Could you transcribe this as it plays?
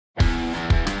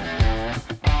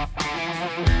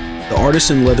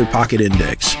Artisan Leather Pocket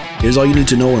Index. Here's all you need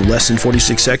to know in less than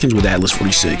 46 seconds with Atlas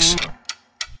 46.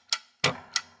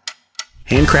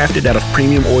 Handcrafted out of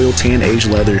premium oil tan aged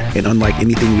leather and unlike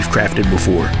anything we've crafted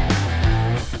before.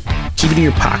 Keep it in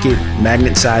your pocket,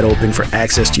 magnet side open for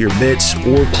access to your bits,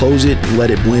 or close it and let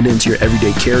it blend into your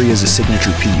everyday carry as a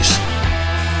signature piece.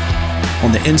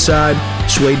 On the inside,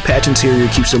 suede patch interior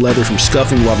keeps the leather from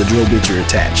scuffing while the drill bits are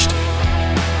attached.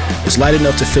 It's light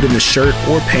enough to fit in a shirt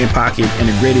or pant pocket and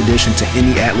a great addition to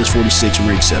any Atlas 46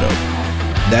 rig setup.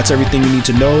 That's everything you need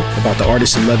to know about the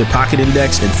Artisan Leather Pocket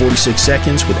Index in 46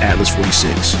 seconds with Atlas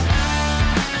 46.